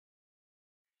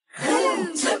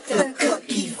Who took the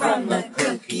cookie from the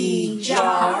cookie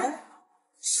jar?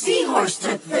 Seahorse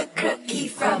took the cookie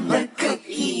from the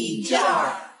cookie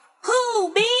jar.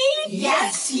 Who, me?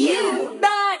 Yes, you.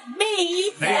 Not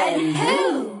me. Then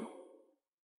who?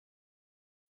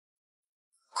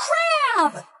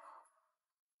 Crab!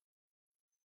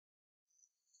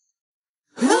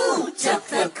 Who took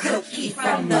the cookie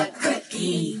from the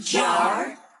cookie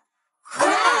jar?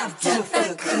 Crab took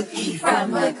the cookie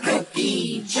from the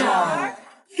cookie jar.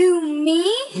 Who, me?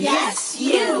 Yes,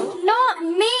 you. Not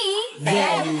me.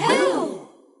 Then who?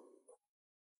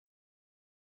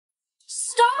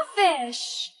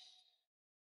 Starfish!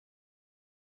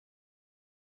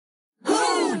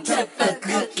 Who took the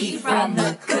cookie from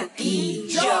the cookie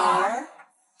jar?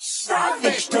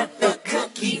 Starfish took the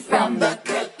cookie from the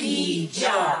cookie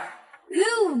jar.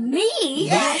 Who, me?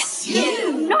 Yes,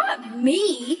 you. Not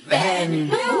me. Then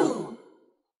who?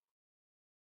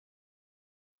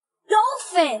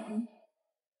 Dolphin!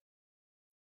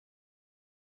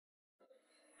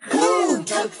 Who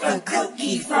took the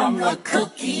cookie from the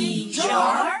cookie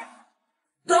jar?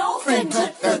 Dolphin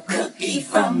took the cookie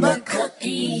from the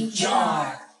cookie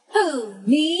jar. Who,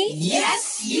 me?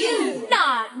 Yes, you.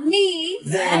 Not me.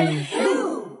 Then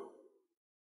who?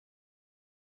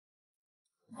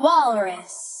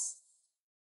 Walrus!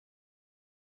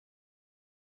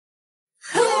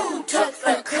 Who took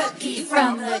the cookie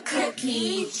from the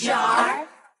cookie jar?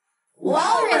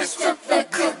 Walrus took the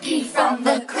cookie from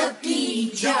the cookie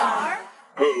jar.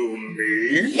 Who,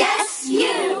 me? Yes,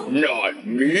 you. Not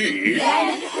me.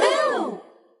 Then who?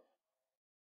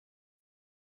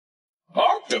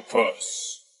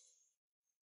 Octopus.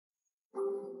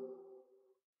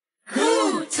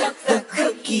 Who took the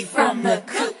cookie from the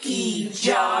cookie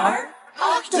jar?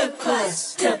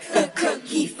 Octopus took the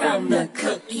cookie from the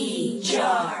cookie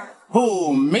jar.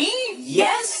 Who, me?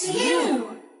 Yes,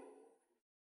 you.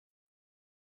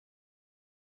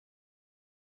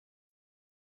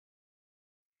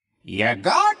 You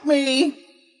got me.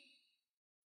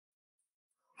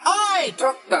 I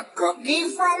took the cookie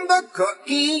from the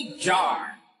cookie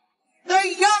jar.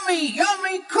 The yummy,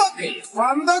 yummy cookie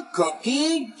from the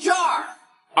cookie jar.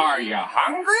 Are you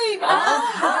hungry?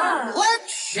 Uh-huh.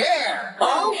 Let's share.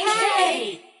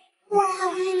 Okay.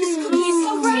 Wow.